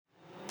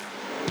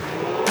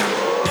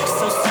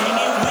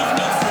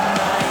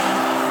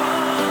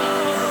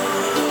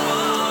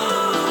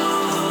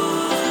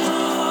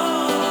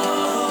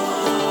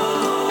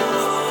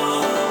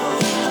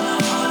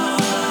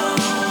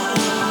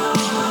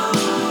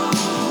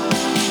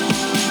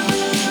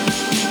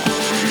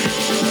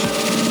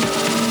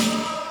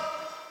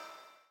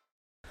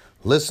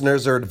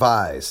Listeners are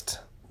advised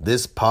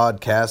this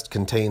podcast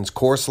contains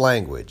coarse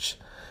language,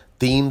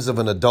 themes of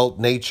an adult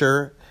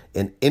nature,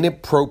 and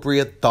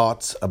inappropriate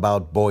thoughts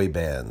about boy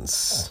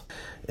bands.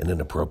 And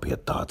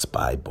inappropriate thoughts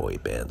by boy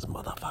bands,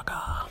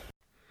 motherfucker.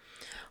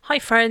 Hi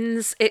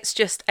friends, it's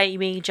just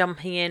Amy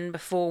jumping in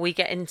before we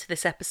get into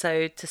this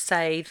episode to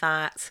say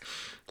that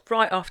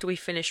right after we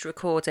finished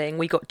recording,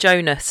 we got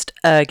Jonased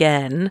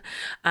again,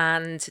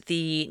 and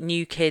the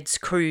New Kids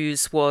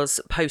cruise was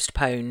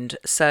postponed.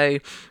 So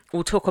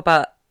we'll talk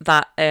about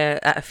that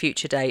at a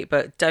future date,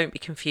 but don't be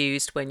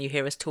confused when you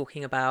hear us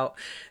talking about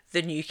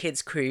the New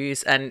Kids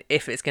cruise and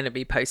if it's going to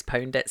be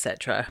postponed,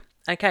 etc.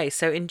 Okay,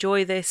 so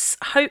enjoy this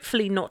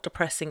hopefully not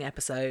depressing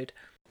episode.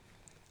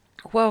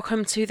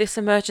 Welcome to this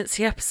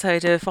emergency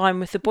episode of I'm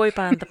with the Boy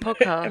Band, the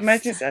podcast.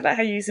 Emergency, I like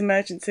how you use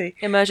emergency.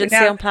 Emergency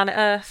on planet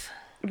Earth.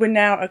 We're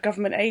now a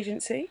government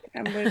agency,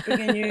 and we're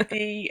bringing you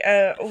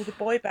all the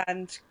boy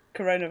band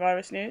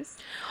coronavirus news.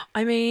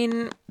 I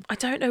mean, I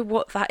don't know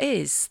what that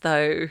is,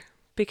 though,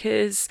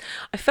 because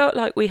I felt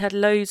like we had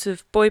loads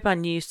of boy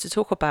band news to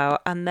talk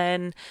about, and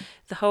then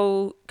the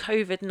whole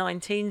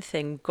COVID-19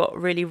 thing got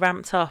really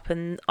ramped up,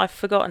 and I've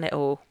forgotten it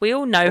all. We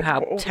all know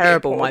how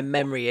terrible my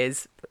memory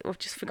is, but I've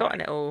just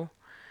forgotten it all.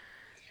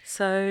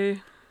 So,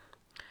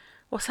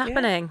 what's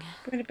happening? Yeah,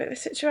 we're in a bit of a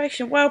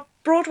situation. Well,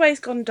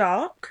 Broadway's gone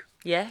dark.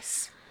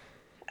 Yes.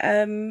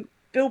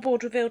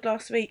 Billboard revealed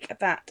last week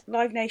that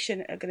Live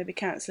Nation are going to be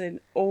cancelling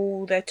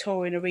all their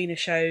touring arena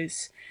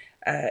shows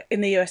in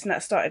the US, and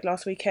that started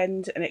last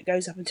weekend, and it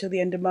goes up until the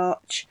end of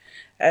March.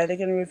 They're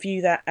going to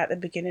review that at the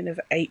beginning of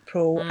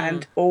April,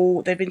 and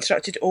they've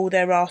instructed all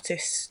their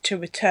artists to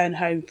return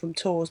home from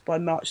tours by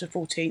March the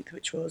 14th,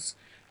 which was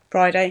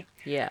Friday.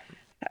 Yeah.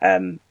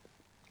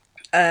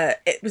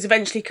 It was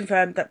eventually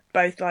confirmed that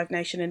both Live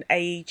Nation and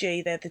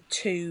AEG, they're the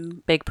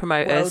two big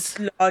promoters,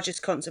 world's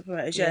largest concert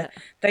promoters. Yeah,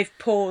 they've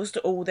paused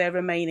all their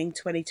remaining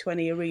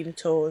 2020 arena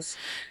tours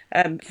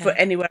for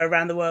anywhere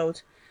around the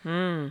world.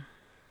 Yeah,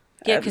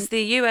 because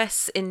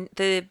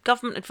the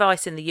government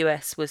advice in the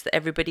US was that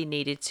everybody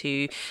needed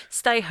to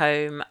stay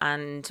home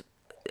and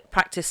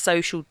practice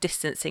social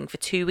distancing for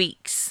 2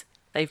 weeks.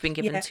 They've been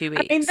given 2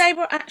 weeks. I mean, they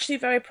were actually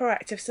very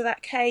proactive. So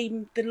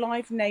the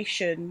Live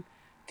Nation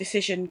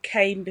decision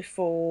came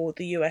before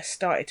the US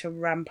started to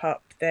ramp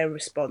up their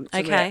response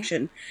and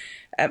reaction.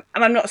 And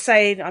I'm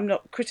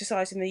not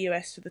criticising the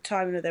US for the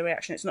timing of their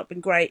reaction. It's not been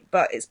great,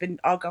 but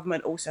our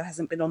government also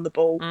hasn't been on the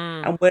ball,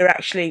 and we're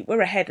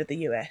ahead of the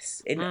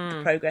US in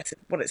the progress of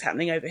what is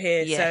happening over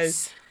here.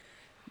 Yes.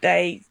 So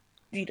the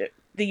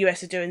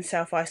US are doing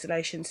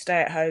self-isolation,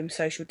 stay at home,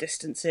 social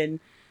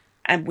distancing,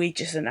 and we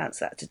just announced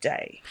that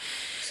today.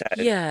 So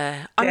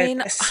yeah, I mean,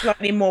 they're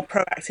slightly more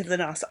proactive than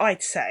us,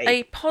 I'd say.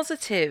 A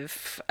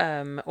positive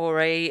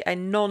or a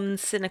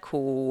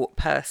non-cynical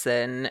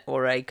person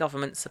or a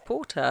government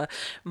supporter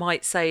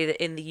might say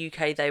that in the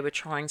UK they were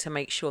trying to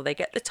make sure they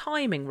get the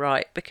timing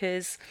right,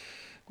 because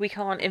we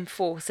can't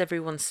enforce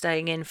everyone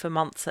staying in for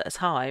months at a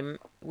time.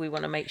 We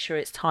want to make sure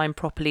it's timed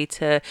properly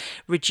to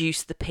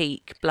reduce the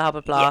peak, blah,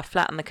 blah, blah,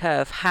 flatten the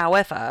curve.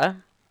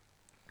 However,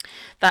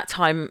 that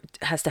time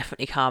has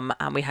definitely come,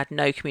 and we had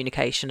no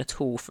communication at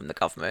all from the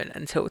government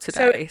until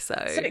today. So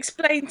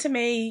explain to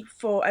me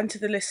and to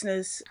the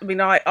listeners, I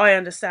mean, I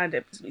understand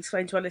it, but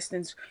explain to our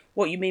listeners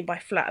what you mean by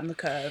flatten the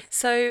curve.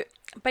 So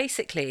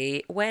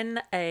basically,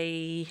 when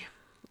a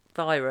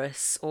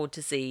virus or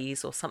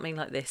disease or something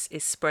like this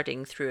is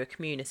spreading through a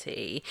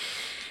community,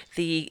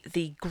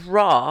 the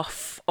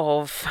graph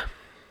of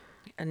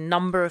a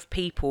number of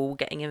people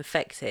getting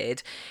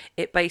infected,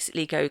 it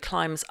basically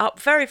climbs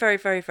up very, very,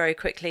 very, very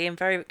quickly and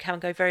can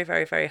go very,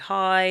 very, very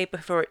high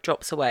before it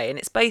drops away. And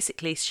it's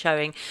basically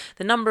showing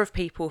the number of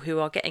people who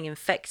are getting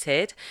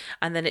infected,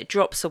 and then it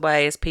drops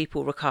away as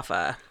people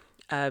recover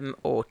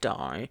or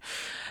die.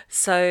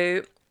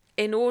 So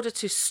in order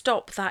to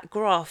stop that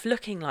graph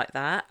looking like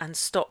that and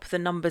stop the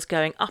numbers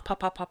going up,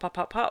 up, up, up, up,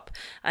 up, up,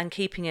 and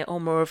keeping it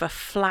on more of a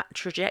flat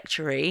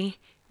trajectory,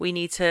 we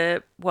need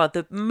the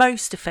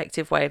most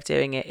effective way of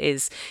doing it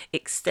is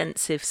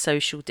extensive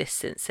social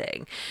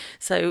distancing.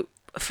 So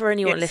for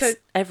anyone listening,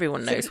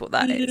 everyone knows what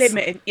that is.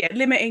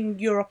 Limiting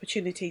your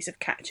opportunities of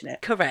catching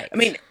it. Correct. I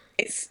mean,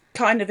 it's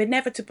kind of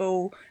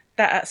inevitable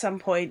that at some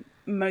point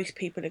most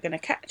people are going to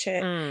catch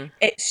it.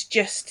 It's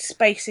just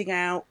spacing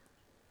out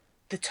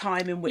the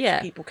time in which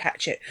people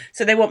catch it.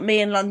 So they want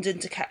me in London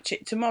to catch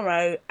it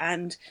tomorrow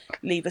and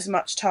leave as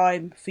much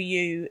time for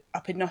you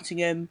up in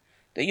Nottingham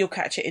that you'll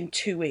catch it in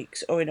 2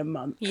 weeks or in a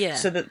month. Yeah.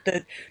 So that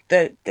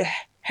the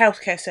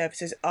healthcare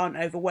services aren't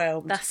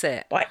overwhelmed. That's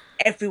it. By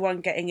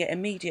everyone getting it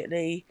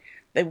immediately.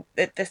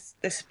 They're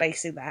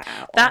spacing that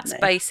out. That's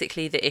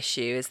basically the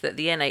issue, is that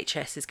the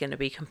NHS is going to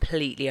be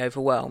completely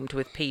overwhelmed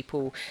with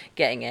people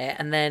getting it,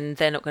 and then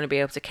they're not going to be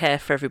able to care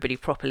for everybody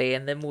properly,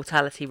 and the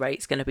mortality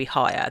rate's going to be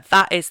higher.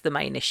 That is the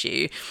main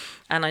issue.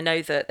 And I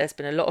know that there's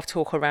been a lot of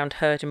talk around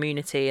herd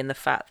immunity and the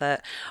fact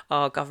that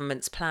our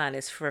government's plan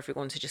is for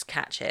everyone to just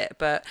catch it.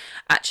 But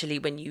actually,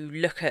 when you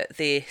look at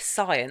the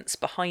science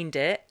behind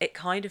it, it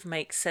kind of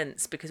makes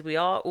sense, because we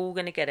are all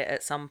going to get it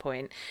at some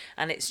point,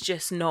 and it's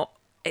just not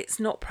it's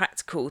not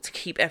practical to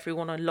keep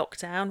everyone on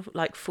lockdown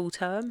like full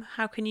term.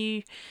 How can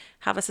you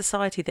have a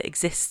society that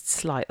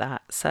exists like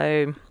that?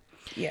 So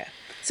yeah.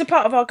 So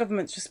part of our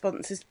government's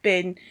response has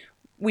been,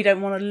 we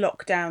don't want to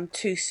lock down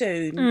too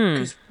soon,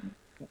 because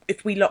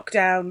if we lock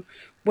down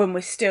when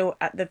we're still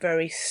at the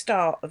very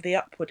start of the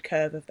upward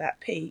curve of that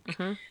peak,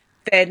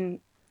 then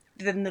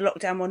the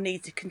lockdown will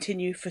need to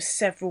continue for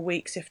several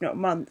weeks, if not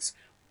months,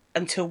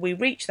 until we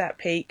reach that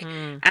peak,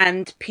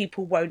 and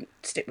people won't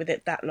stick with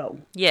it that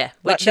long. Yeah,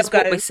 which is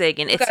what we're seeing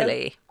in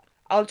Italy.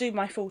 I'll do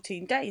my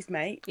 14 days,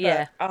 mate. But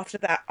yeah. After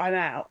that, I'm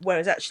out.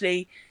 Whereas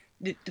actually,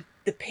 the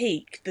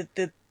peak,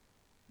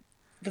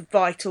 the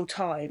vital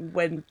time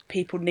when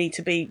people need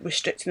to be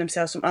restricting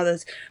themselves from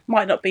others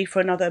might not be for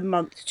another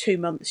month, 2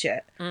 months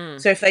yet.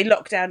 So if they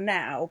lock down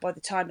now, by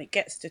the time it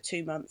gets to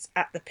 2 months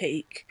at the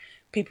peak,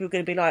 people are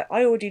going to be like,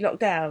 I already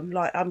locked down,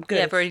 like, I'm good.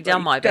 Yeah, I've already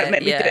done my bit. Don't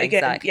make me do it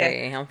again. Exactly,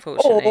 yeah.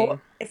 Unfortunately.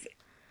 Or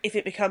if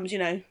it becomes,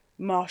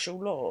 martial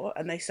law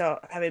and they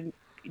start having,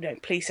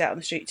 police out on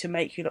the street to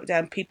make you lock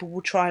down, people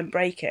will try and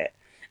break it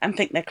and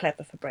think they're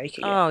clever for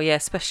breaking it. Oh, yeah,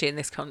 especially in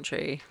this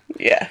country.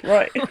 Yeah,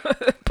 right.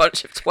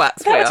 Bunch of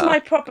twats. That's my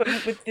problem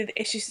with the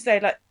issues today.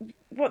 Like,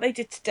 what they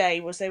did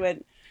today was they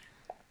went,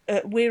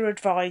 we're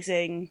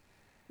advising,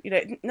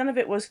 none of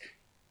it was,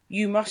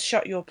 you must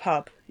shut your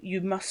pub,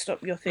 you must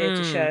stop your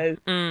theatre show.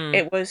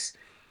 It was,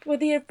 well,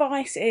 the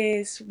advice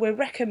is, we're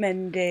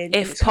recommending,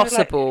 if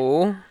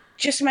possible, like,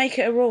 just make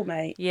it a rule,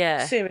 mate.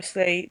 Yeah.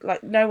 Seriously,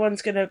 like, no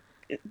one's going to,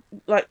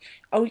 like,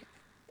 oh,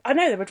 I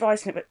know they're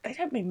advising it, but they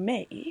don't mean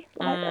me.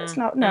 Like, that's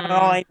not. No,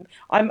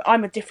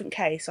 I'm a different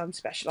case. I'm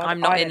special. I'm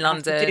not in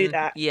London. To do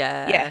that.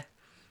 Yeah.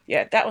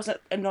 That was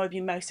what annoyed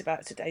me most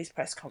about today's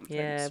press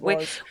conference.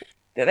 Was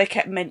that they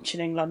kept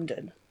mentioning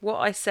London. What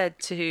I said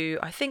to,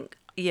 I think,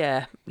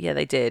 yeah,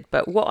 they did.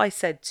 But what I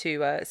said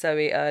to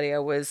Zoe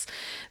earlier was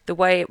the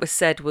way it was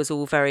said was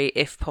all very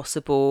if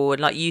possible. And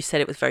like you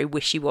said, it was very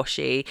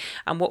wishy-washy.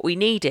 And what we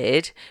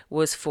needed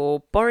was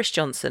for Boris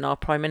Johnson, our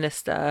Prime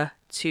Minister,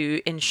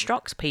 to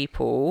instruct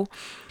people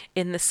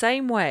in the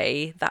same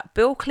way that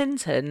Bill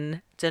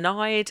Clinton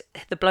denied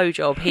the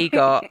blowjob he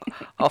got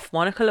off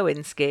Monica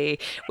Lewinsky.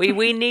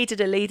 We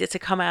needed a leader to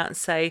come out and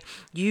say,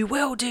 you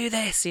will do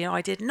this.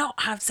 I did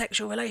not have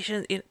sexual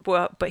relations.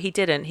 Well, but he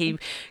didn't. He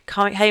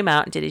came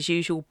out and did his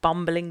usual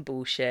bumbling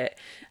bullshit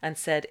and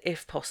said,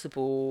 if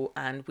possible,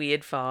 and we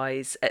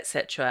advise,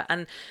 etc.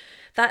 And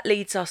that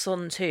leads us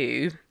on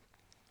to,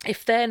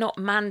 if they're not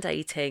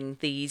mandating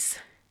these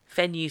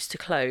venues to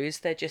close,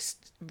 they're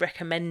just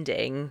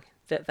recommending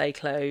that they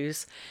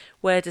close,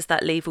 where does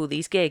that leave all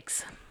these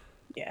gigs?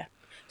 Yeah.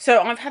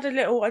 So I did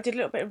a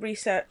little bit of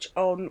research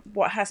on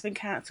what has been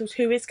cancelled,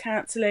 who is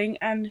cancelling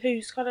and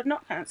who's kind of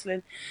not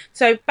cancelling.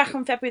 So back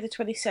on February the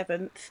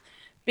 27th,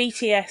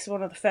 BTS,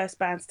 one of the first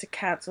bands to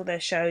cancel their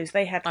shows.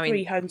 They had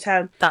three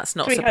hometown... That's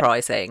not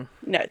surprising.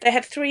 No, they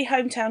had 3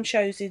 hometown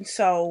shows in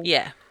Seoul.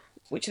 Yeah.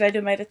 Which they'd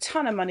have made a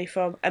ton of money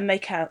from, and they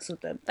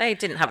cancelled them. They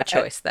didn't have a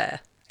choice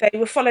there. They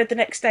were followed the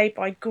next day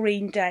by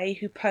Green Day,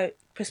 who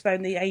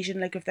postponed the Asian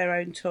leg of their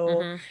own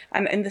tour.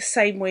 And in the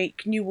same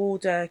week, New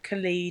Order,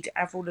 Khalid,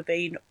 Avril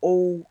Lavigne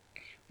all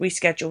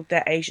rescheduled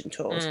their Asian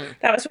tours.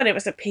 That was when it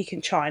was at peak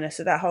in China,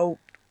 so that whole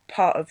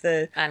part of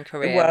the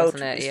Korea, world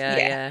wasn't it?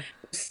 Yeah.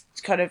 Was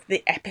kind of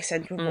the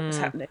epicenter of what was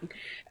happening.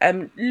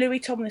 Louis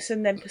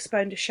Tomlinson then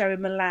postponed a show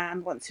in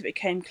Milan once it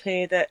became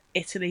clear that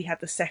Italy had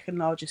the second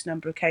largest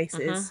number of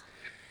cases.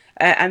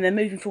 And then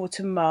moving forward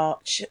to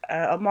March,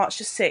 on March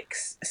the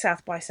 6th,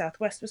 South by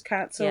Southwest was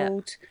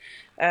cancelled.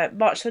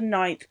 March the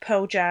 9th,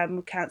 Pearl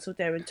Jam cancelled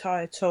their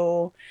entire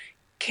tour.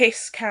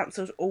 Kiss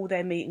cancelled all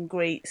their meet and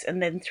greets,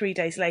 and then 3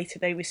 days later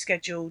they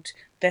rescheduled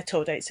their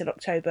tour dates in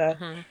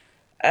October.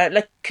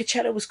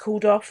 Coachella was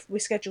called off,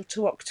 rescheduled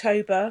to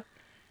October.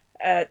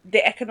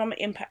 The economic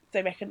impact,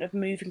 they reckon, of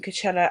moving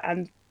Coachella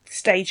and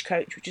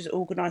Stagecoach, which is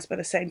organised by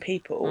the same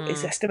people,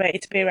 is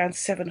estimated to be around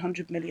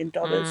 $700 million.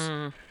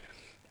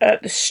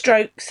 The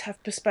Strokes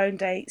have postponed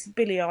dates.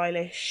 Billie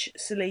Eilish,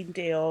 Celine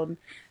Dion,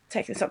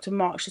 taking us up to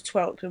March the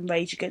 12th, and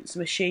Rage Against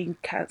the Machine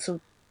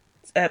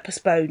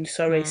postponed.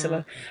 So I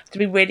have to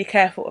be really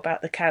careful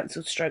about the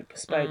cancelled stroke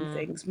postponed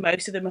things.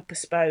 Most of them are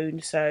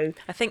postponed, so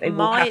I think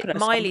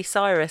Miley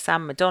Cyrus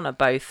and Madonna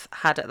both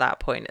had at that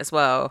point as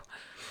well,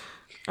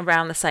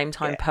 around the same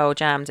time Pearl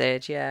Jam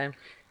did. Yeah.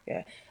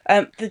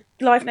 The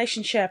Live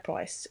Nation share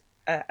price,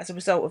 as a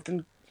result of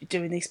them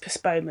doing these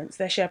postponements,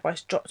 their share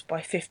price dropped by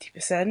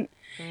 50%,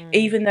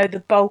 even though the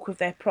bulk of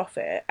their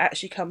profit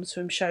actually comes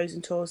from shows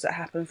and tours that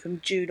happen from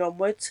June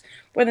onwards,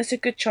 when there's a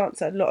good chance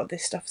that a lot of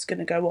this stuff's going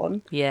to go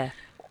on.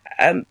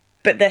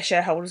 But their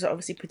shareholders are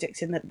obviously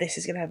predicting that this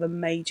is going to have a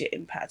major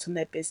impact on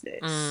their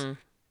business.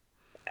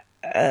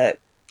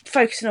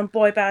 Focusing on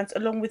boy bands,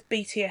 along with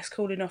BTS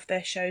calling off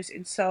their shows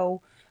in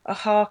Seoul,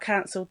 a-ha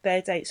cancelled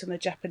their dates on the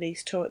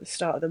Japanese tour at the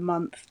start of the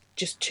month,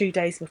 just 2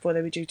 days before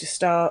they were due to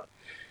start.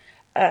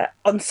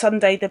 On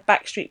Sunday, the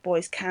Backstreet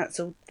Boys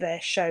cancelled their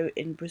show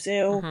in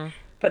Brazil.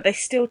 but they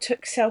still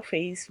took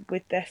selfies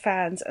with their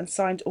fans and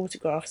signed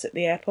autographs at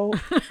the airport.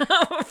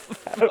 For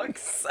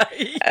fuck's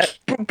sake.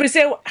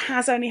 Brazil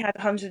has only had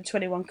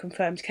 121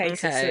 confirmed cases,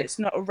 so Okay. it's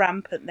not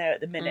rampant there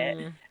at the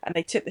minute. And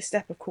they took the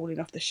step of calling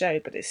off the show,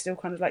 but it's still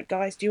kind of like,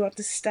 guys, do you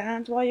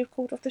understand why you've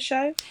called off the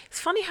show? It's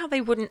funny how they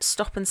wouldn't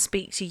stop and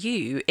speak to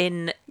you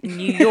in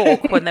New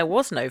York when there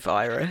was no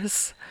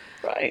virus.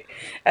 Right.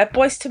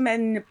 Boyz II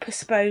Men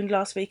postponed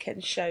last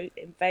weekend's show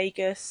in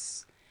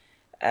Vegas.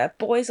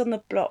 Boys on the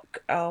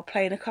Block are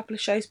playing a couple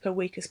of shows per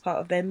week as part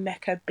of their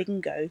Mecca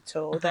Bingo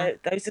tour.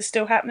 Those are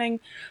still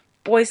happening.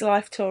 Boys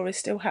Life tour is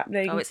still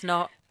happening. Oh, it's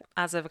not.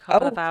 As of a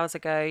couple of hours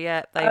ago,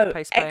 yeah, they've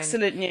postponed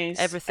excellent news.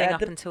 Everything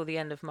up until the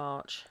end of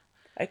March.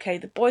 Okay,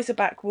 the Boys Are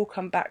Back we'll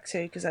come back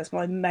to because that's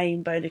my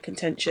main bone of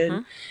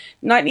contention.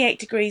 98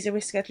 Degrees are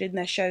rescheduling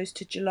their shows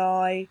to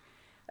July.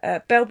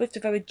 Bell Biv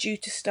DeVoe are due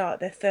to start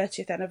their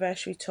 30th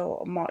anniversary tour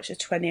on March the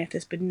 20th.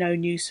 There's been no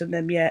news from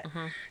them yet.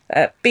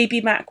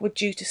 BB Mac were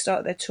due to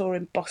start their tour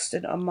in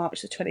Boston on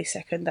March the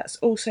 22nd. That's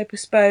also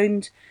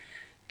postponed.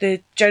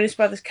 The Jonas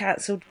Brothers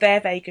cancelled their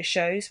Vegas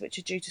shows, which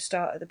are due to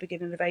start at the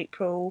beginning of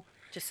April.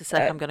 Just a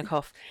sec, I'm going to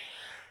cough.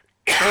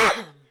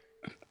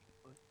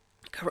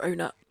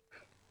 Corona.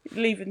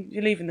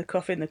 You're leaving the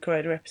cough in the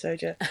Corona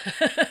episode, yeah.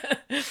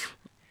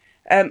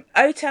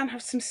 O-Town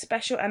have some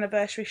special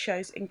anniversary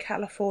shows in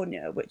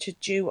California, which are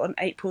due on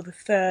April the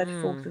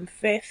 3rd, 4th and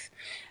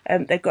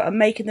 5th. They've got a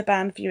Making the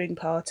Band viewing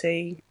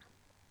party,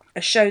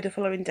 a show the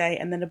following day,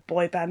 and then a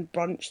boy band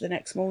brunch the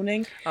next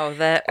morning. Oh,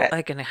 they're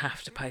going to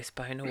have to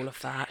postpone all of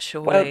that,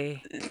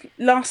 surely.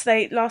 Well, last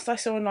I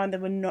saw online, they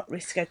were not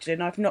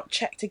rescheduling. I've not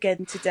checked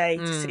again today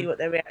to see what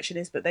their reaction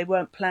is, but they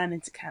weren't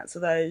planning to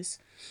cancel those.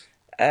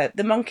 The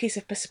Monkees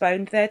have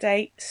postponed their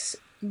dates.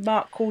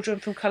 Mark Cauldron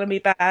from Colour Me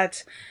Bad,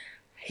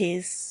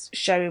 his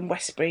show in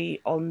Westbury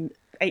on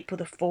April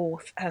the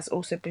 4th has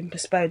also been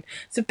postponed.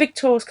 So big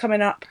tours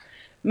coming up.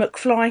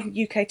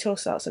 McFly UK tour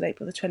starts on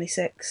April the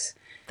 26th.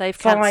 They've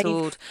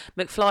cancelled.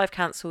 McFly have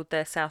cancelled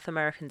their South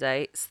American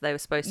dates. They were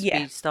supposed to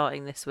be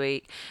starting this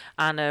week.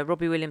 And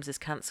Robbie Williams has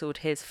cancelled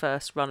his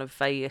first run of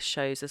Vegas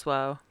shows as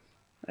well.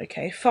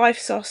 Okay, Five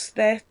Sauce,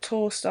 their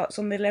tour starts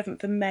on the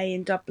 11th of May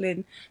in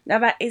Dublin. Now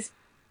that is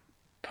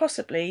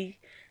possibly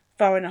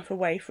far enough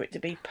away for it to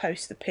be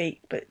post the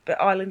peak, but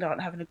Ireland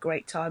aren't having a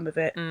great time of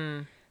it.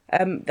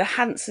 The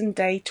Hanson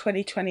Day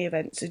 2020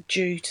 events are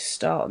due to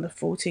start on the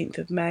 14th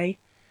of May.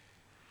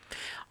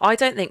 I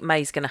don't think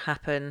May's going to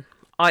happen.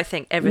 I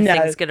think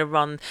everything's going to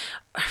run.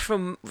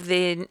 From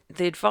the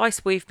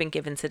advice we've been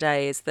given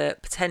today is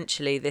that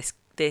potentially this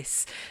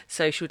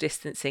social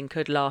distancing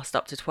could last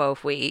up to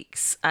 12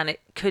 weeks, and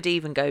it could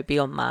even go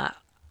beyond that.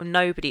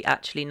 Nobody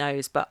actually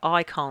knows, but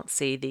I can't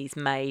see these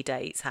May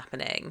dates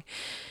happening.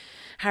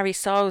 Harry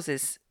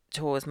Styles'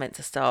 tour is meant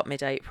to start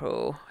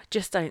mid-April. I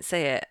just don't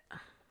see it.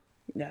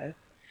 No.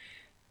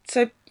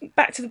 So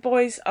back to the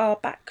Boys Are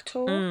Back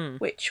tour,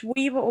 which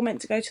we were all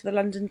meant to go to the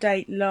London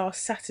date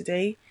last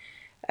Saturday.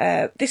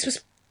 This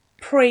was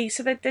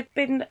so there'd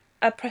been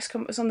a press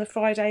conference on the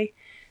Friday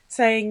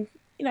saying,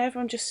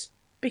 everyone just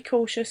be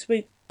cautious.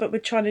 But we're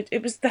trying to.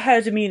 It was the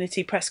herd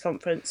immunity press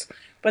conference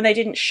when they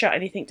didn't shut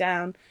anything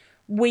down.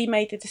 We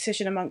made the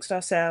decision amongst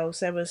ourselves.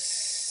 There was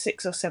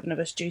 6 or 7 of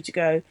us due to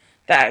go.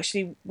 That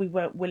actually we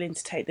weren't willing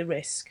to take the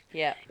risk.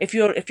 Yeah. If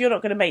you're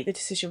not going to make the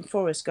decision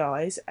for us,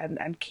 guys,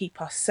 and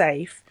keep us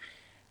safe,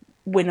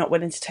 we're not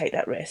willing to take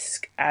that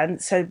risk.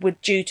 And so we're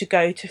due to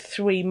go to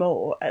 3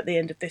 more at the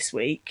end of this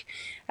week.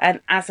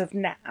 And as of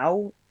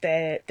now,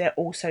 they're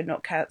also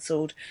not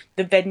cancelled.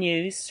 The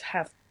venues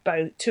have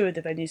 2 of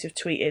the venues have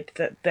tweeted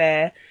that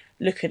they're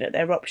looking at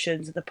their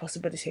options and the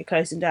possibility of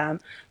closing down,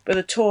 but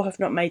the tour have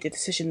not made a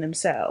decision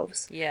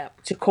themselves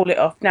to call it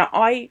off. Now,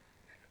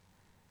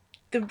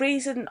 the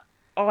reason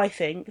I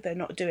think they're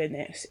not doing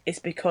this is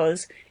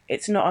because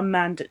it's not a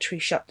mandatory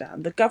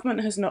shutdown. The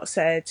government has not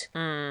said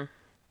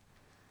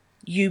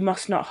you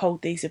must not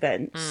hold these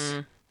events.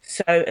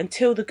 So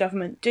until the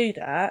government do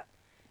that,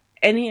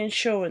 any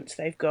insurance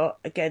they've got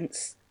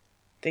against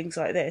things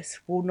like this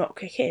will not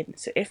kick in.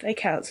 So if they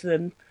cancel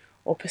them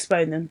or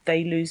postpone them,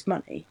 they lose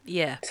money.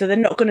 Yeah. So they're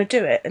not going to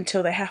do it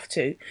until they have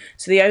to.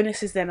 So the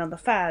onus is then on the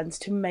fans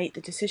to make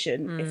the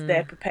decision if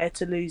they're prepared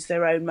to lose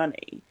their own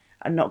money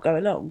and not go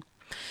along.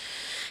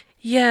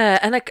 Yeah,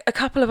 and a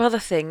couple of other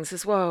things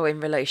as well in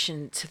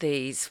relation to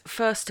these.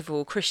 First of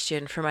all,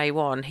 Christian from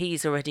A1,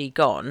 he's already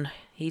gone.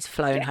 He's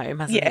flown home,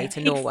 hasn't he, to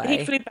Norway?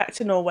 He flew back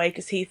to Norway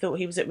because he thought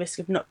he was at risk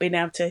of not being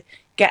able to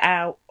get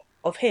out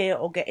of here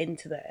or get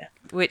into there.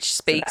 Which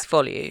speaks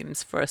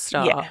volumes for a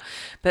start. Yeah.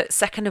 But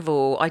second of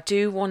all, I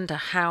do wonder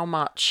how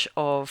much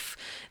of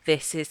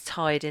this is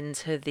tied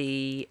into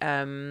the...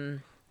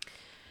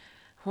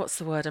 what's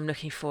the word I'm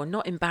looking for?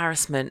 Not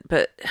embarrassment,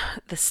 but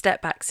the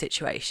step back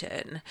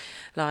situation.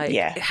 Like,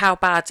 how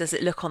bad does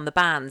it look on the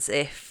bands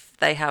if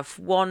they have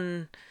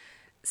one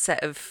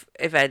set of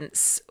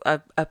events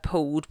are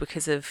pulled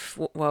because of,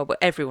 well,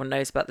 everyone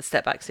knows about the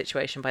step back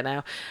situation by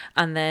now,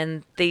 and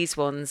then these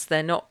ones,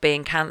 they're not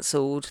being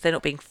cancelled, they're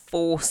not being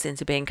forced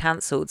into being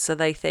cancelled, so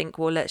they think,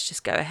 well, let's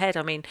just go ahead.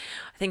 I mean,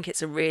 I think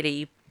it's a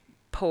really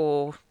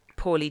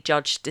poorly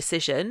judged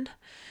decision,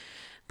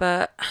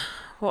 but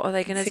what are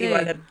they going to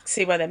do?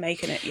 See why they're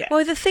making it. Yeah.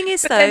 Well, the thing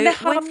is, but though, then they're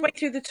halfway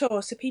through the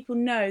tour, so people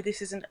know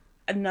this isn't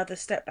another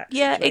step back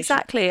situation. Yeah,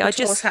 exactly. The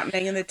tour's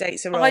happening and the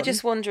dates are on. I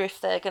just wonder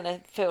if they're going to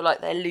feel like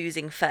they're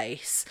losing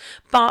face.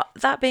 But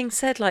that being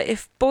said, like,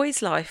 if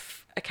Boys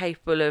Life are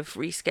capable of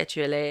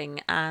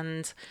rescheduling,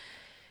 and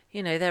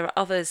you know, there are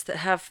others that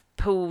have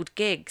pulled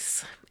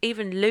gigs.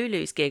 Even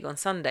Lulu's gig on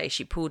Sunday,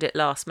 she pulled it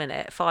last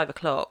minute at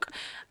 5:00,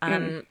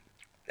 and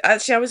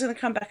actually, I was going to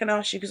come back and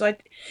ask you, because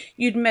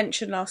you'd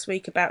mentioned last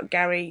week about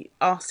Gary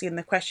asking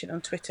the question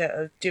on Twitter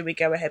of, do we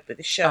go ahead with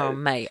the show? Oh,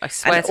 mate, I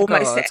swear and to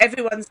almost God.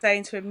 everyone's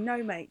saying to him,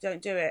 no, mate,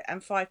 don't do it.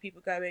 And 5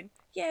 people going,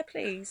 yeah,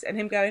 please. And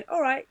him going,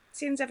 all right,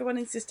 since everyone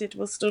insisted,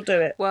 we'll still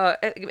do it. Well,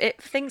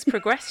 things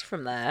progressed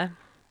from there.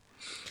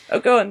 Oh,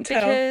 go on, tell.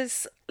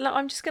 Because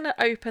I'm just going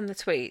to open the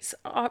tweets.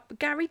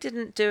 Gary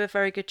didn't do a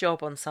very good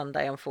job on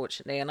Sunday,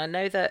 unfortunately, and I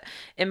know that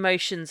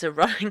emotions are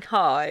running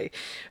high,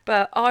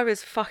 but I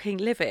was fucking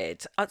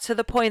livid to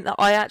the point that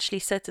I actually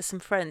said to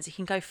some friends, he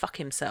can go fuck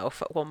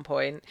himself at one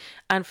point.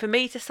 And for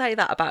me to say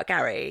that about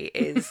Gary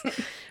is...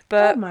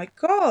 But oh my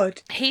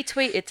God. He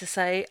tweeted to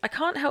say, I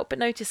can't help but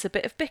notice a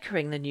bit of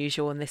bickering than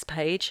usual on this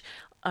page.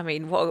 I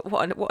mean, what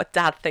a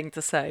dad thing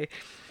to say.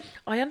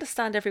 I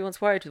understand everyone's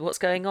worried with what's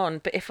going on,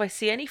 but if I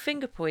see any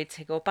finger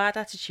pointing or bad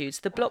attitudes,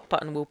 the block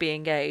button will be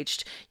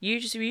engaged.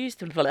 Use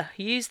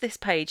this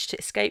page to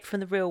escape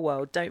from the real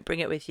world. Don't bring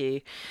it with you.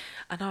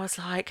 And I was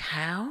like,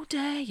 how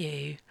dare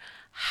you?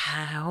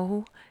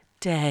 How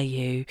dare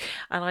you?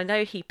 And I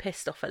know he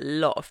pissed off a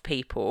lot of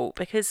people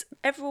because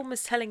everyone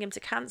was telling him to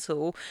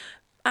cancel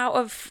out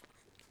of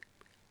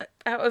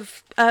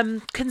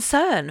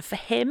concern for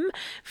him,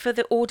 for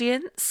the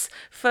audience,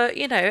 for,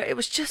 you know, it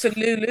was just... For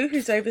Lulu,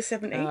 who's over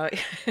 70.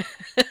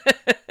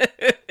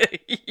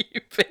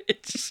 You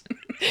bitch.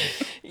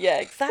 Yeah,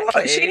 exactly.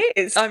 What, she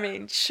is? I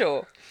mean,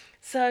 sure.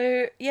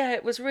 So, yeah,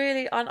 it was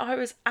really... And I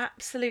was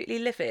absolutely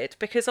livid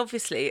because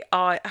obviously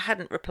I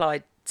hadn't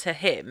replied to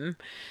him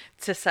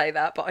to say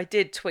that, but I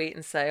did tweet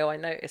and say, I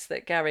noticed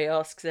that Gary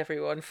asks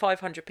everyone.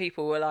 500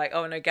 people were like,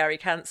 oh no, Gary,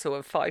 cancel,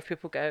 and 5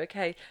 people go,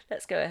 okay,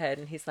 let's go ahead,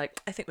 and he's like,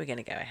 I think we're going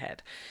to go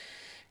ahead.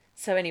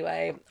 So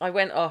anyway, I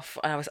went off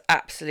and I was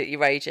absolutely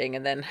raging,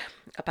 and then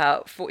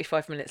about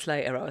 45 minutes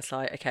later I was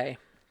like, okay,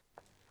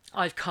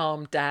 I've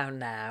calmed down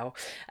now.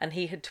 And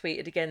he had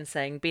tweeted again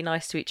saying, be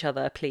nice to each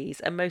other, please.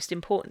 And most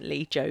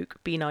importantly, joke,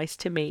 be nice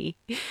to me.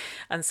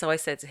 And so I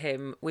said to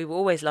him, we will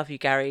always love you,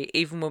 Gary,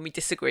 even when we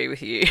disagree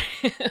with you.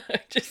 I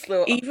just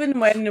thought...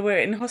 Even when we're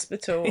in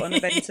hospital on a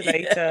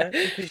ventilator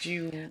because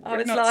you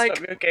would not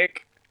stop your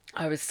gig.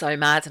 I was so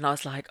mad, and I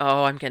was like,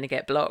 oh, I'm going to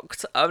get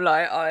blocked. I'm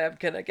like, I am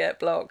going to get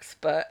blocked.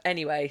 But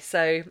anyway,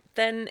 so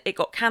then it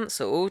got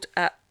cancelled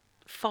at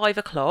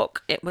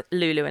 5:00.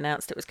 Lulu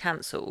announced it was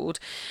cancelled,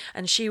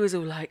 and she was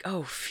all like,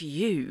 oh,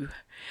 phew.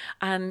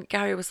 And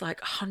Gary was like,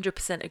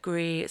 100%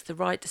 agree, it's the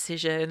right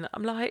decision.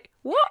 I'm like,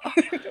 what?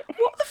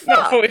 What the fuck?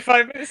 Not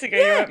 45 minutes ago,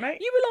 you weren't, mate.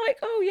 You were like,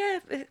 oh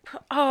yeah,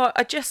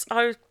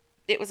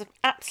 it was an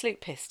absolute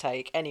piss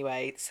take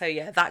anyway. So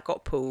yeah, that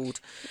got pulled.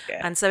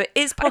 Yeah. And so it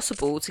is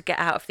possible to get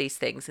out of these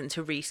things and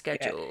to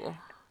reschedule.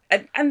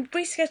 Yeah. And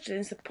rescheduling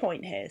is the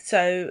point here.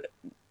 So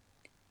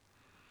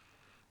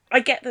I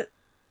get that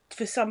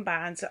for some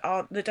bands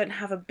that don't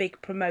have a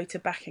big promoter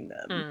backing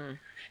them,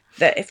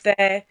 that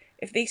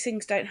if these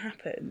things don't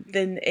happen,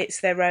 then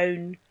it's their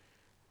own,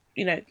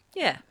 you know,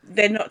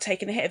 they're not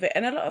taking a hit of it.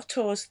 And a lot of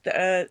tours that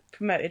are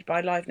promoted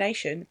by Live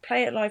Nation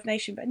play at Live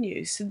Nation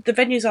venues. So the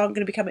venues aren't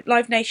going to become...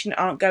 Live Nation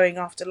aren't going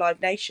after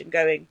Live Nation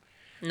going,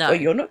 no, well,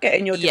 you're not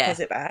getting your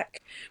deposit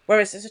back.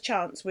 Whereas there's a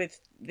chance with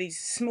these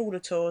smaller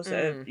tours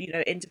that are, you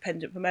know,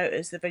 independent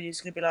promoters, the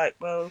venue's going to be like,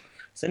 well,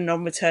 it's a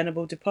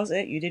non-returnable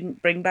deposit. You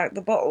didn't bring back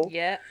the bottle.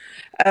 Yeah.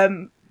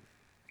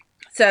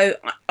 So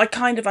I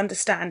kind of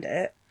understand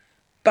it.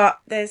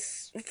 But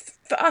there's,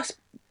 for us,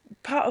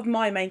 part of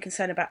my main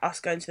concern about us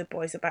going to the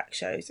Boys Are Back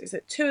shows is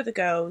that 2 of the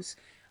girls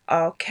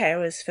are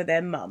carers for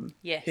their mum,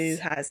 who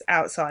has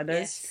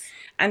Alzheimer's,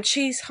 and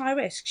she's high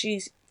risk.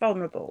 She's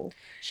vulnerable.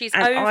 She's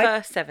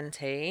over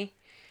 70,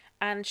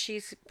 and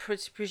she's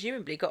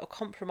presumably got a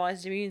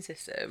compromised immune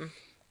system.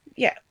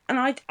 Yeah, and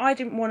I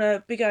didn't want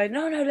to be going,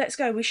 no, let's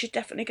go, we should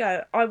definitely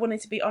go. I wanted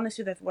to be honest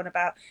with everyone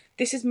about,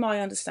 this is my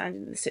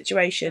understanding of the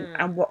situation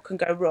and what can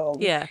go wrong.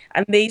 Yeah.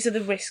 And these are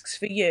the risks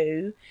for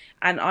you,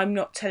 and I'm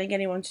not telling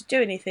anyone to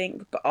do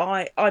anything, but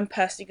I'm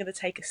personally going to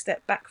take a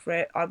step back for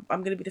it. I'm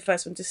going to be the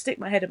first one to stick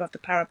my head above the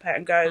parapet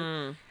and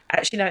go,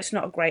 actually, no, it's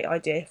not a great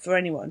idea for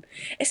anyone.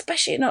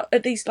 Especially not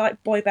at these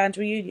like boy band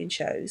reunion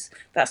shows.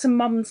 That's a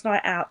mum's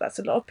night out. That's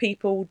a lot of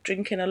people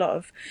drinking a lot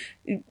of...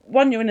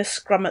 One, you're in a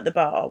scrum at the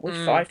bar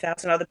with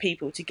 5,000 other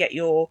people to get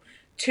your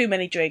too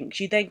many drinks.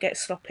 You then get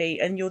sloppy,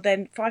 and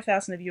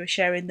 5,000 of you are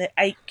sharing the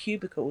 8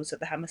 cubicles at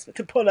the Hammersmith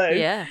Apollo.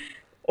 Yeah.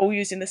 all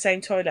using the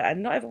same toilet,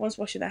 and not everyone's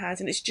washing their hands,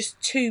 and it's just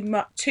too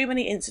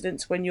many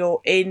incidents when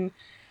you're in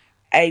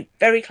a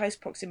very close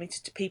proximity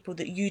to people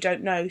that you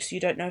don't know, so you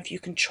don't know if you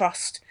can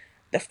trust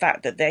the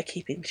fact that they're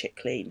keeping shit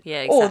clean.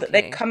 Yeah, exactly. Or that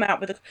they've come out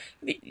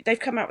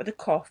with a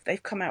cough,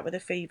 they've come out with a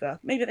fever.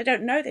 Maybe they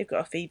don't know they've got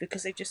a fever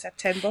because they've just had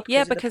 10 vodkas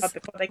in the pub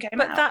before they came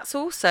out. But that's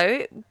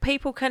also,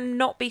 people can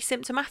not be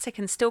symptomatic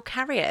and still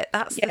carry it.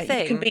 That's the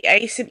thing. You can be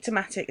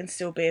asymptomatic and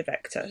still be a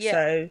vector. Yeah.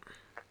 So,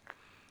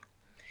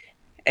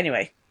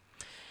 anyway.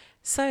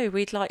 So,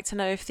 we'd like to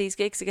know if these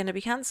gigs are going to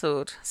be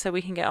cancelled so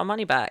we can get our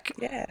money back.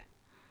 Yeah.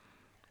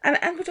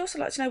 And we'd also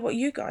like to know what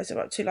you guys are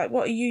up to. Like,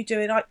 what are you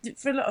doing? Like,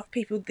 for a lot of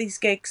people, these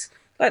gigs,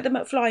 like the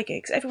McFly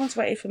gigs, everyone's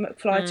waited for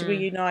McFly to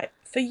reunite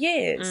for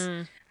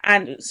years.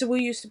 And so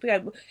we used to be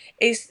able,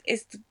 is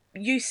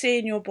you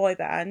seeing your boy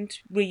band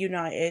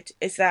reunited,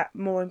 is that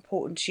more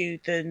important to you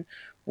than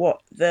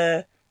what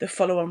the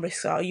follow-on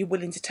risks are? Are you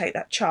willing to take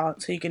that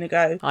chance? Are you going to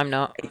go? I'm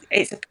not.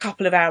 It's a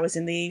couple of hours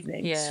in the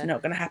evening. Yeah. It's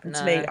not going to happen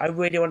to me. I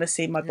really want to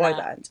see my boy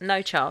band.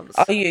 No chance.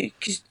 Are you?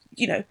 Because,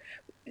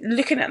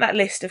 looking at that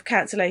list of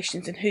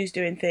cancellations and who's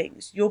doing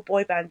things, your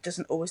boy band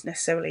doesn't always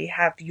necessarily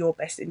have your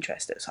best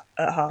interest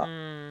at heart.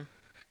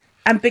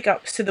 And big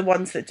ups to the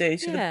ones that do,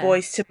 to the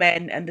Boys to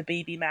Men and the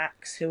BB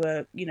Macs who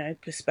are,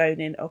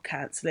 postponing or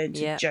cancelling,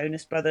 to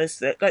Jonas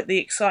Brothers. Like, the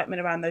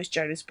excitement around those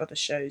Jonas Brothers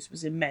shows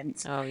was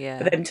immense. Oh, yeah.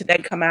 For them to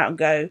then come out and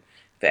go,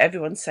 for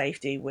everyone's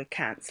safety, we're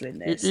cancelling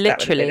this.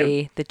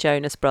 Literally, the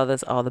Jonas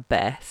Brothers are the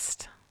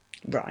best.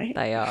 Right.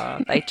 They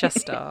are. They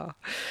just are.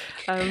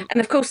 And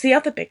of course, the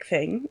other big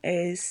thing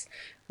is,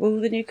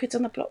 will the New Kids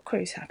on the Block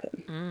cruise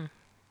happen?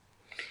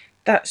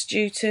 That's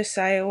due to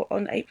sail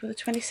on April the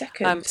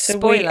 22nd.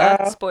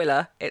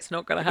 Spoiler, it's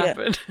not going to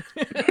happen.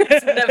 Yeah.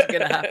 It's never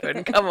going to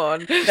happen. Come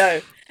on. No.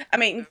 I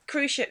mean,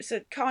 cruise ships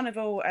at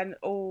Carnival and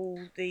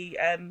all the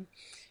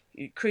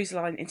Cruise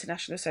Line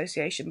International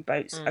Association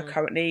boats are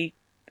currently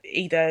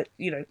either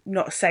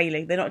not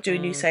sailing, they're not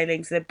doing new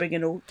sailings, they're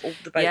bringing all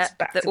the boats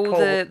back to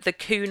port. The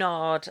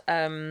Cunard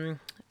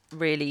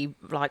really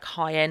like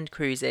high-end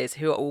cruises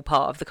who are all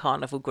part of the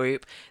Carnival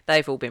group,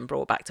 they've all been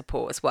brought back to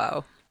port as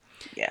well.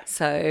 Yeah.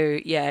 So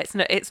it's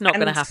not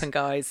going to happen,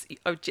 guys.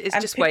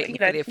 It's just waiting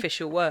for the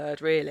official word,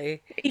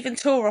 really. Even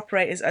tour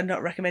operators are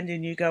not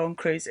recommending you go on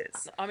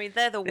cruises. I mean,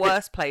 they're the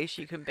worst place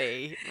you can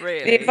be,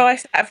 really. The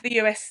advice out of the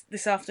US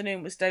this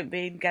afternoon was don't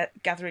be in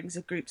gatherings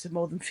of groups of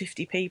more than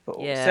 50 people.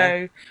 Yeah.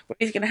 So we're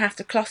either going to have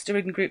to cluster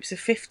in groups of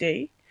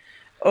 50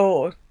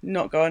 or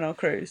not go on our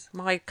cruise.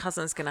 My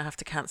cousin's going to have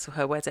to cancel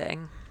her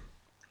wedding.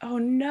 Oh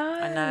no.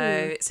 I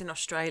know, it's in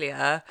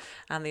Australia,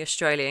 and the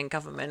Australian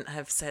government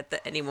have said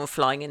that anyone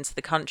flying into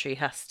the country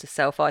has to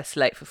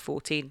self-isolate for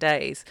 14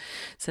 days.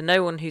 So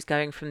no one who's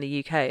going from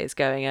the UK is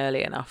going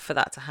early enough for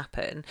that to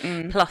happen.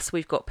 Plus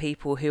we've got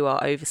people who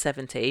are over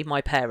 70,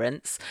 my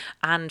parents,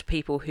 and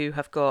people who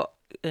have got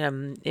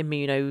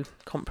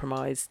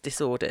immunocompromised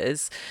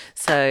disorders,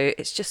 so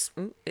it's just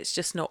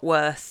not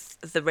worth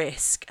the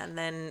risk. And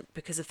then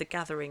because of the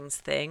gatherings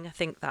thing, I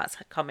think that's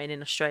come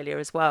in Australia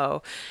as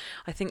well.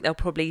 I think they'll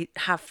probably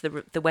have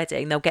the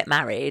wedding, they'll get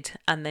married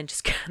and then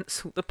just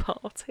cancel the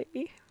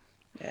party.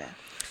 Yeah,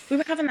 we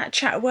were having that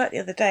chat at work the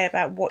other day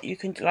about what you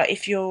can do, like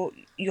if you're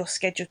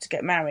scheduled to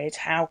get married,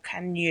 how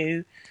can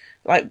you,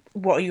 like,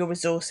 what are your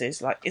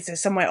resources, like is there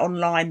somewhere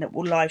online that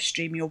will live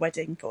stream your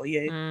wedding for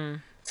you?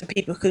 So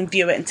people can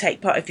view it and take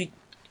part. If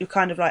you're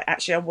kind of like,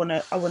 actually, I want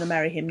to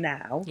marry him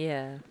now.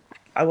 Yeah.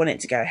 I want it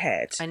to go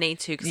ahead. I need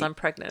to because I'm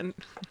pregnant.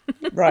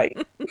 Right.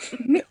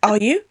 Are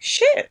you?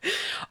 Shit.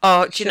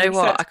 Oh, do you know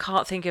what? I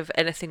can't think of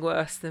anything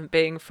worse than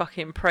being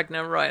fucking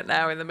pregnant right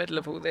now in the middle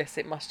of all this.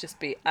 It must just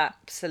be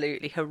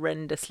absolutely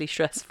horrendously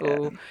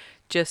stressful. Yeah.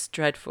 Just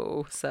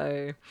dreadful.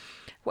 So...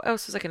 what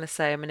else was I going to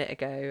say a minute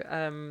ago?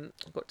 I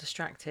got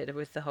distracted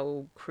with the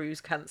whole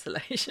cruise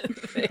cancellation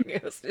thing.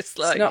 It was just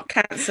like... It's not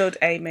cancelled,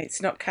 Amy.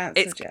 It's not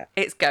cancelled yet.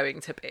 It's going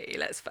to be,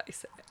 let's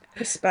face it.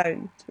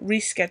 Postponed.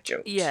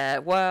 Rescheduled. Yeah,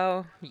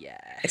 well,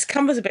 yeah. It's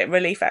come as a bit of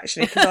relief,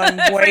 actually, because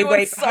I'm way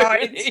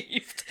behind. So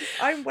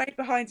I'm way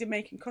behind in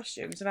making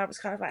costumes, and I was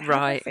kind of like, how do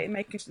I fit in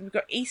making costumes? We've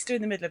got Easter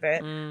in the middle of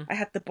it. I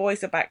had the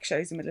Boys Are Back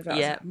shows in the middle of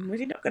it. I was like, I'm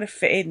really not going to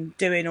fit in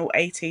doing all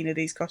 18 of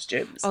these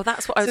costumes. Oh,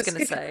 that's what I was going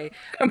to say.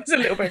 It was a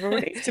little bit of a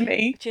relief to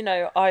me. Do you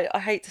know, I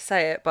hate to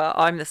say it, but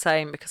I'm the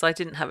same because I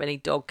didn't have any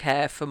dog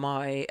care for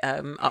my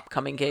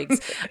upcoming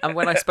gigs. And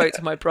when I spoke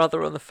to my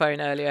brother on the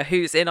phone earlier,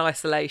 who's in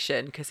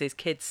isolation because his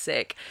kid's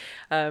sick,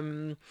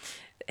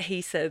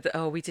 he said,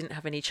 oh, we didn't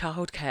have any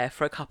childcare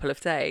for a couple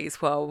of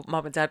days. Well,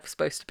 Mum and Dad were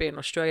supposed to be in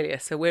Australia,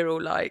 so we're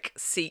all like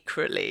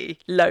secretly,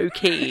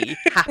 low-key,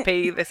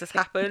 happy this has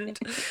happened.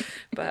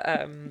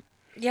 But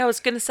yeah, I was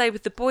going to say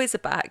with the Boys Are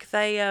Back,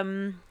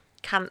 they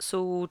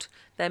cancelled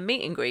their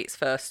meet and greets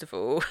first of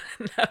all.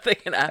 Now they're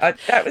going to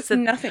that was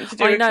nothing to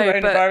do with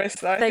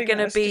coronavirus. Though. They're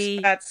going to be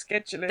bad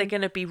scheduling. They're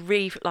going to be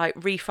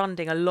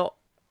refunding a lot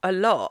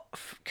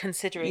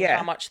considering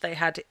how much they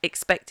had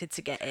expected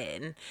to get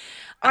in.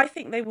 I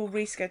think they will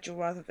reschedule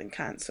rather than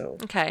cancel.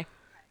 Okay.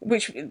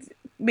 Which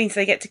means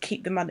they get to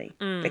keep the money.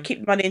 They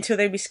keep the money until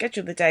they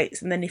reschedule the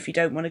dates, and then if you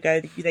don't want to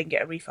go, you then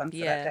get a refund for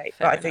that date.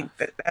 But I think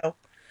that they'll...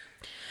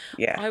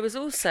 Yeah. I was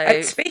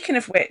also... speaking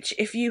of which,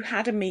 if you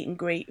had a meet and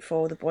greet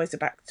for the Boys Are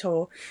Back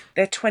tour,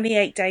 their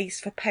 28 days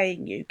for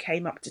paying you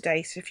came up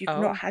today. So if you've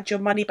not had your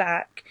money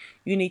back,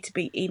 you need to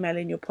be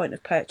emailing your point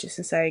of purchase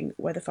and saying,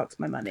 where the fuck's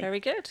my money?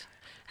 Very good.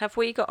 Have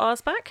we got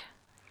ours back?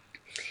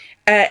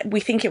 We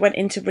think it went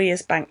into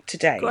Ria's bank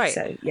today. Great.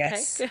 So,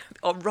 yes. Okay.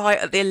 Oh, right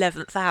at the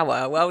 11th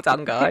hour. Well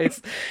done,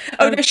 guys.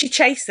 No, she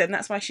chased them.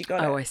 That's why she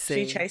got it. Oh, I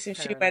see. She chased them.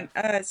 She went,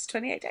 it's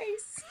 28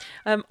 days.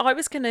 I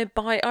was going to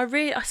buy...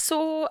 I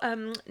saw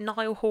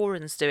Niall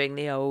Horan's doing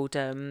the old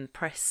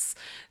press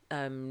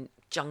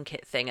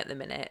junket thing at the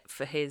minute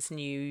for his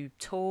new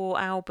tour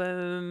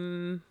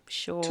album,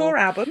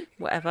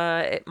 whatever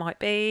it might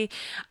be,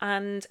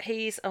 and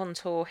he's on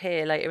tour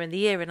here later in the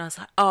year, and I was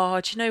like,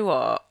 oh, do you know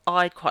what,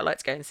 I'd quite like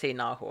to go and see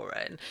Niall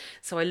Horan.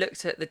 So I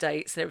looked at the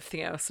dates and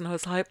everything else, and I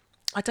was like,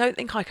 I don't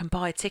think I can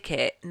buy a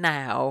ticket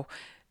now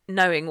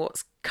knowing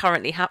what's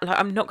currently happening. Like,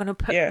 I'm not going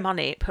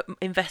to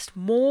invest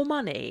more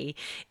money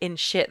in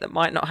shit that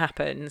might not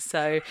happen.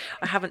 So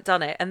I haven't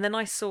done it. And then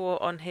I saw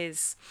on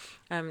his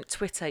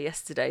Twitter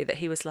yesterday that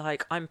he was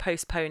like, I'm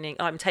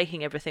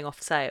taking everything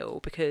off sale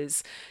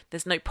because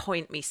there's no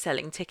point me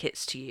selling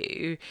tickets to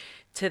you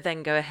to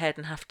then go ahead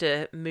and have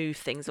to move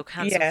things or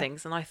cancel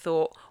things. And I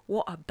thought,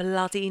 what a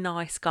bloody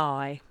nice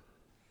guy.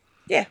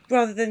 Yeah,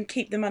 rather than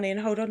keep the money and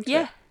hold on to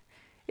it.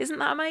 Isn't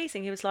that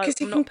amazing? He was like,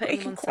 I'm not putting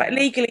them on sale.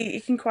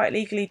 You can quite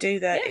legally do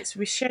that. It's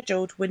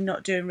rescheduled. We're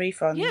not doing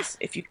refunds. Yeah.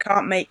 If you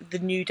can't make the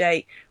new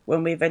date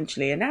when we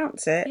eventually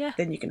announce it,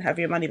 then you can have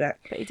your money back.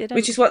 But he didn't.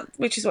 Which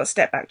is what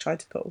Step Back tried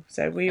to pull.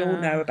 So we all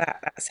know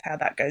that's how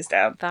that goes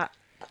down. That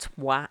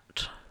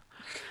twat.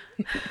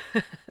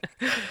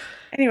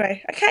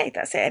 Anyway, okay,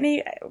 that's it.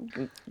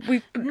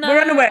 We're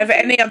unaware of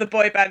any other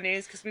boy band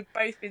news because we've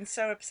both been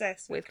so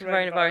obsessed with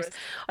coronavirus.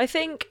 I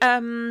think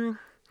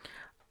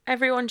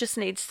everyone just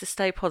needs to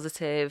stay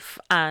positive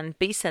and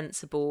be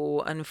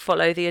sensible and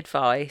follow the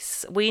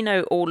advice. We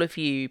know all of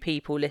you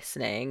people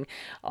listening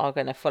are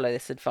going to follow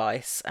this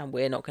advice, and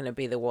we're not going to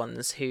be the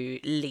ones who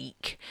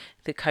leak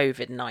the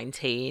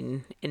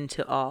COVID-19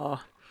 into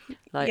our...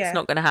 it's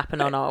not going to happen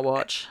on our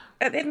watch.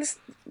 At the end,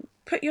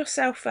 put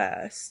yourself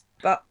first,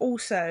 but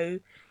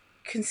also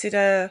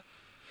consider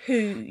who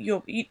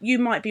you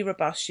might be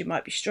robust, you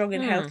might be strong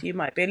and healthy, you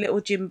might be a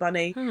little gym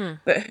bunny,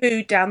 but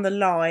who down the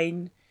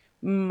line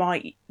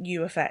might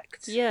you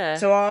affect? Yeah.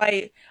 So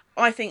I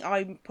think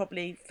I'm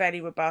probably fairly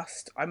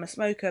robust. I'm a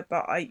smoker,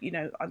 but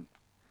I'm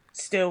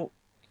still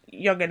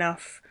young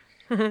enough,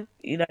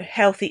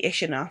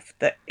 healthy-ish enough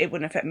that it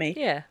wouldn't affect me.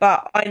 Yeah.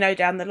 But I know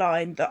down the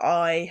line that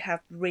I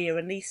have Ria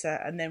and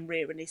Lisa, and then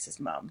Ria and Lisa's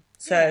mum.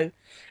 So,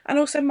 and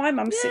also my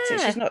mum's 60.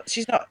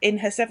 She's not in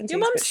her 70s. Your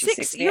mum's but she's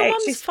 68. Your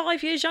mum's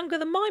 5 years younger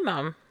than my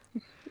mum.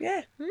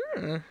 Yeah.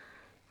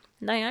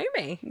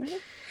 Naomi. Mm-hmm.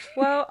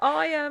 Well,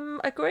 I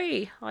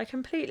agree. I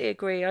completely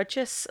agree. I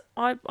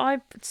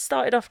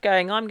started off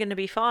going, I'm going to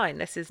be fine.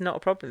 This is not a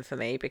problem for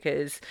me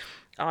because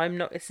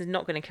this is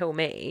not going to kill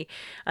me.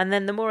 And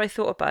then the more I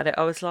thought about it,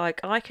 I was like,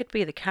 I could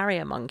be the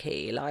carrier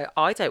monkey. Like,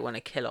 I don't want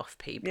to kill off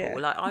people. Yeah.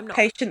 Like, I'm not...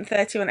 Patient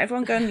 31.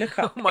 Everyone go and look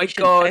up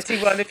Patient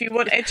 31 if you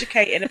want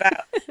educating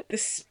about the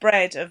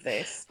spread of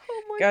this.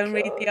 Go and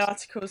read the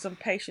articles on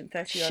Patient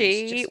 31.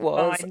 She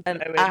was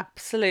an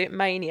absolute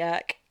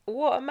maniac.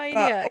 What a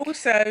maniac. But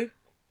also,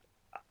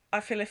 I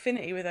feel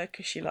affinity with her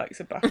because she likes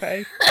a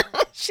buffet.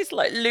 She's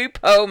like Lou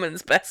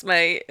Pearlman's best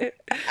mate.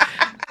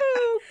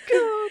 Oh,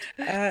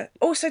 God.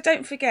 Also,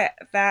 don't forget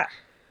that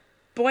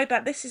boy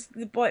band. This is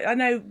the boy. I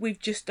know we've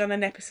just done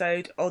an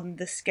episode on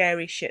the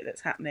scary shit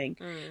that's happening,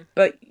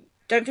 but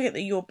don't forget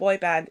that your boy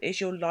band is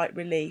your light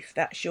relief.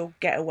 That's your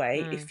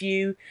getaway. If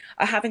you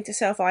are having to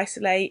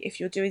self-isolate, if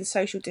you're doing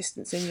social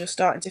distancing, you're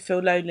starting to feel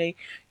lonely,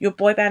 your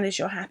boy band is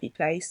your happy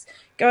place.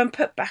 Go and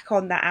put back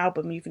on that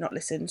album you've not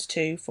listened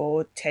to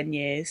for 10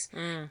 years.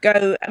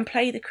 Go and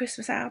play the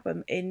Christmas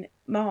album in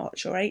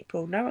March or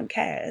April. No one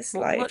cares.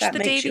 Well, watch the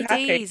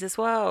DVDs as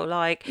well.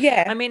 Like,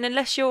 yeah. I mean,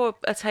 unless you're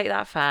a Take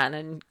That fan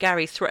and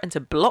Gary threatened to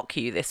block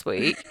you this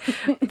week,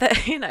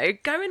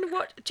 go and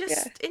watch.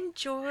 Just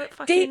enjoy it.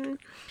 Fucking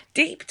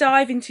deep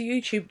dive into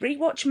YouTube.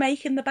 Rewatch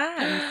Making the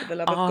Band, for the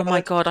love of God. Oh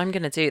my God, I'm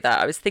going to do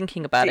that. I was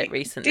thinking about it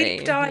recently.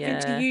 Deep dive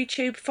into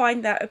YouTube.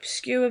 Find that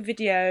obscure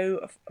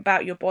video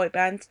about your boy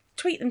band.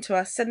 Tweet them to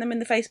us, send them in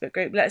the Facebook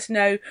group, let us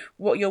know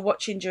what you're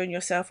watching during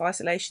your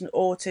self-isolation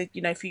or to,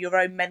 for your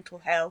own mental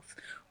health,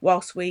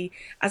 whilst we,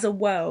 as a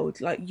world,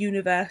 like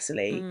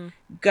universally,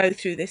 go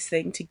through this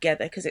thing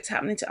together, because it's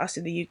happening to us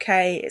in the UK,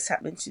 it's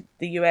happening to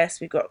the US,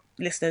 we've got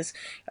listeners,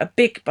 a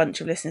big bunch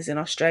of listeners in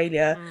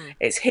Australia,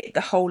 it's hit the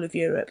whole of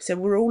Europe, so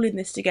we're all in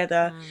this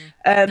together.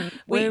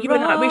 We're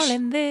all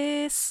in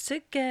this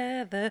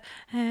together.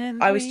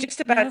 And I was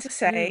just about to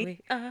say,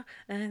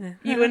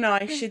 you and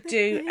I should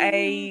do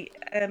a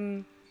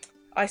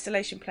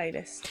isolation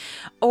playlist.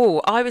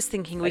 Oh, I was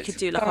thinking we could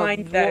do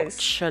like a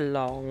watch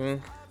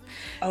along.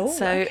 Oh,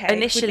 So okay.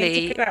 initially, we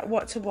need to figure out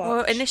what to watch.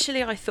 well,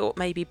 initially I thought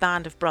maybe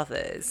Band of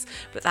Brothers,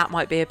 but that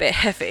might be a bit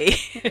heavy.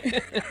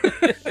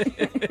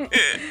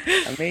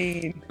 I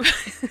mean,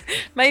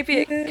 Maybe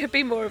it could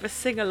be more of a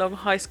sing-along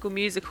High School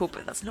Musical,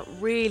 but that's not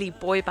really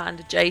boy band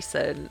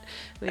adjacent.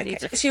 We okay, need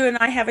to. let's you and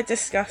I have a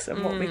discuss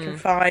on what we can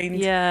find.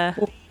 Yeah.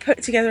 We'll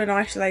put together an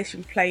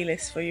isolation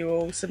playlist for you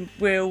all, some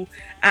real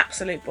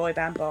absolute boy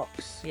band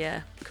bops.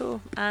 Yeah,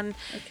 cool. And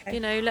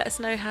Okay. let us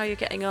know how you're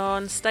getting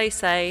on. Stay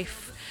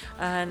safe.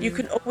 And You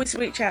can always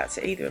reach out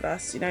to either of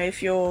us.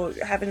 If you're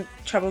having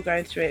trouble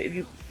going through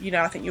it,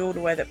 I think you're all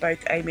aware that both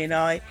Amy and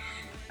I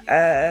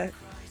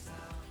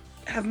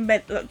have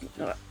not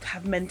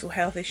have mental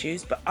health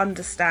issues, but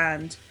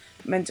understand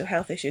mental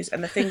health issues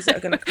and the things that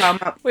are going to come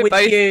up we're with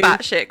both you.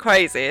 batshit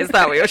crazy. Is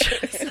that what you're trying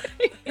to say?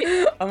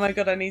 Oh my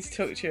god, I need to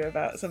talk to you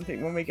about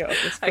something when we get off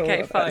this call. Okay,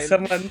 about fine.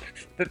 Someone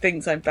that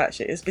thinks I'm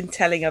batshit has been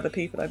telling other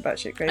people I'm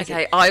batshit crazy.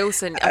 Okay,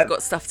 I've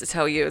got stuff to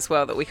tell you as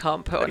well that we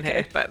can't put on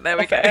here, but there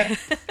we go.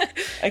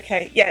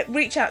 Okay, yeah,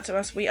 reach out to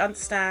us. We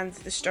understand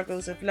the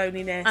struggles of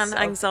loneliness And of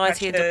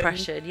anxiety and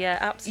depression. Yeah,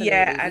 absolutely.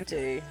 Yeah, we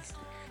do.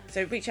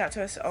 So reach out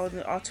to us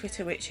on our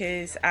Twitter, which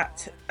is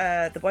at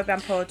the Boy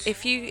Band Pod.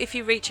 If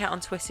you reach out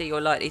on Twitter,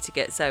 you're likely to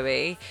get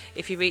Zoe.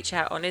 If you reach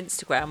out on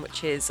Instagram,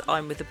 which is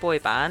I'm with the boy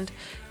band,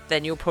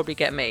 then you'll probably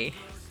get me.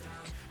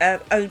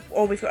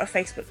 Or we've got a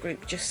Facebook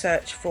group. Just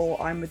search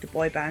for I'm with the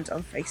boy band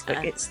on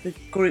Facebook. It's the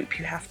group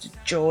you have to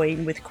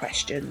join with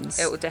questions.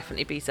 It will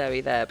definitely be Zoe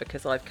there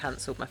because I've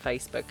cancelled my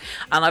Facebook.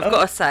 And I've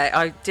got to say,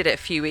 I did it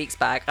a few weeks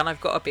back, and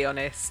I've got to be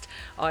honest,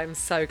 I'm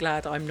so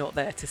glad I'm not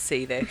there to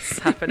see this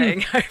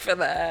happening over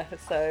there.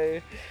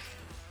 So,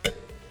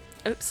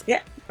 oops.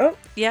 Yeah. Oh.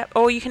 Yeah,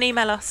 or you can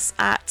email us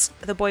at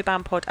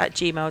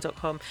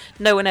theboybandpod@gmail.com.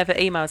 No one ever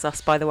emails us,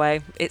 by the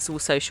way. It's all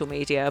social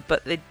media,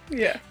 but the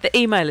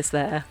email is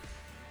there.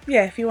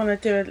 Yeah, if you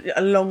want to do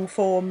a long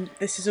form,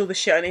 this is all the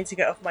shit I need to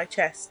get off my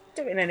chest,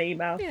 do it in an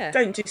email. Yeah.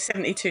 Don't do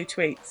 72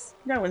 tweets.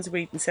 No one's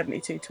reading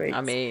 72 tweets.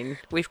 I mean,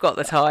 we've got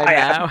the time I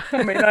now.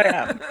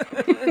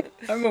 am.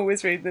 I'm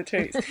always reading the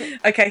tweets.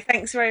 Okay,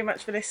 thanks very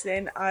much for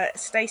listening.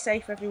 Stay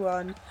safe,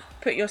 everyone.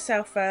 Put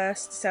yourself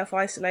first.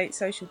 Self-isolate,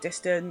 social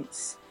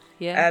distance.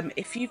 Yeah.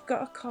 If you've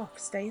got a cough,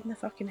 stay in the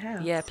fucking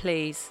house. Yeah,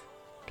 please.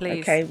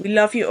 Please. Okay, we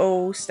love you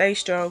all. Stay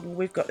strong.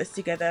 We've got this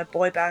together.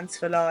 Boy bands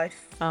for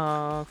life.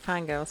 Oh,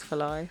 fangirls for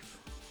life.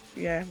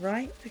 Yeah,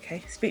 right?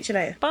 Okay, speak to you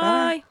later.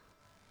 Bye.